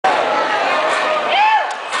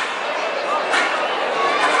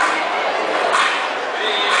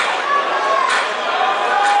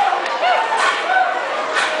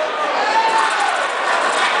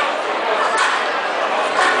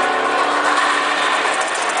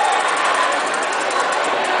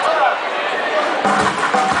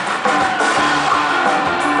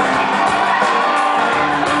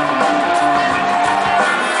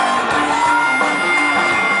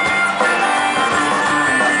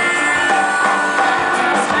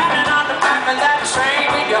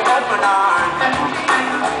going on.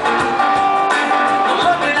 You're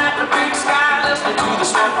looking at the big sky, listening to the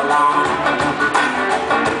smoke alarm.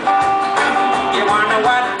 You wonder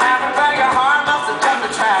what happened, but your heart must have jumped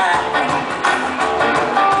the track.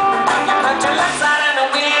 You put your lips out in the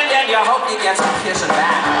wind and you hope you get some kissing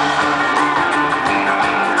back.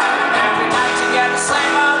 Every night you get the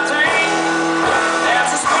same old dream.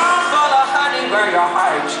 There's a spoonful of honey where your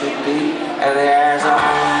heart should be, and there's a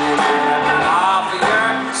honey dripping off of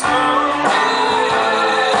your spoon.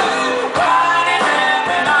 Honey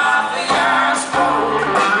dripping off of your spoon.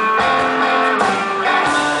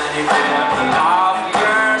 Honey dripping off of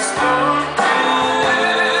your spoon.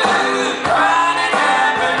 Honey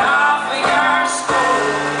dripping off of your spoon.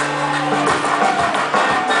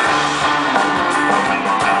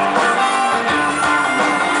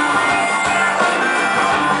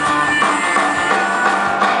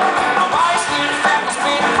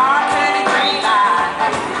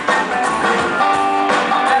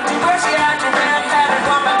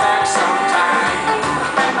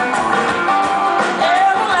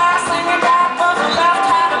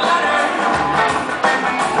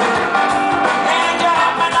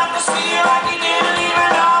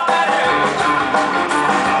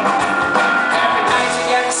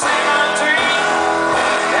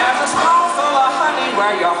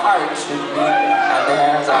 Where your heart should be, and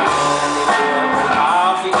there's a honey dripping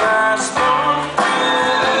off of your spoon.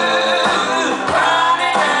 Honey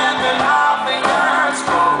dripping off of your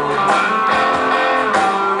spoon.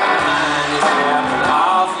 Honey dripping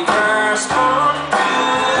off of your spoon.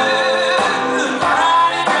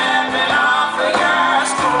 Honey dripping off of your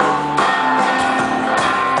spoon.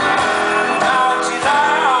 Don't you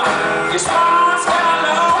know your spoon's gonna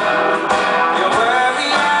low? You worry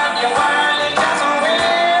and you worry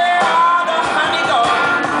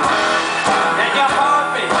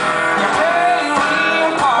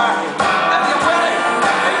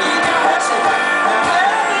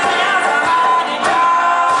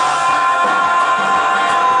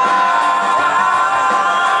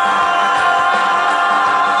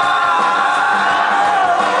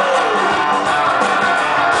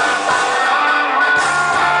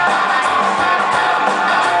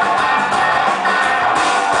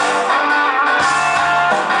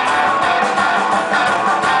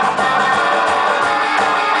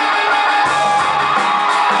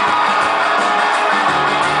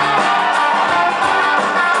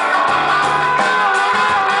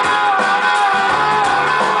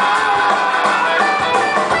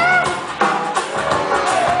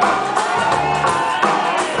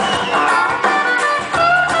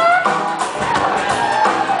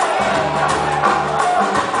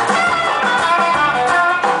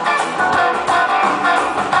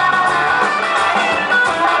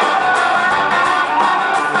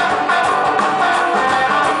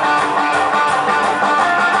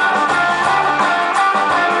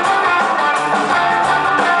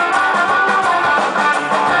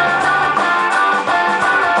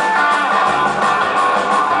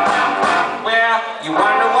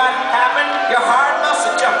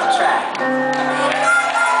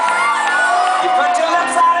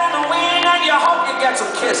just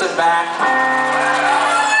some kissing back.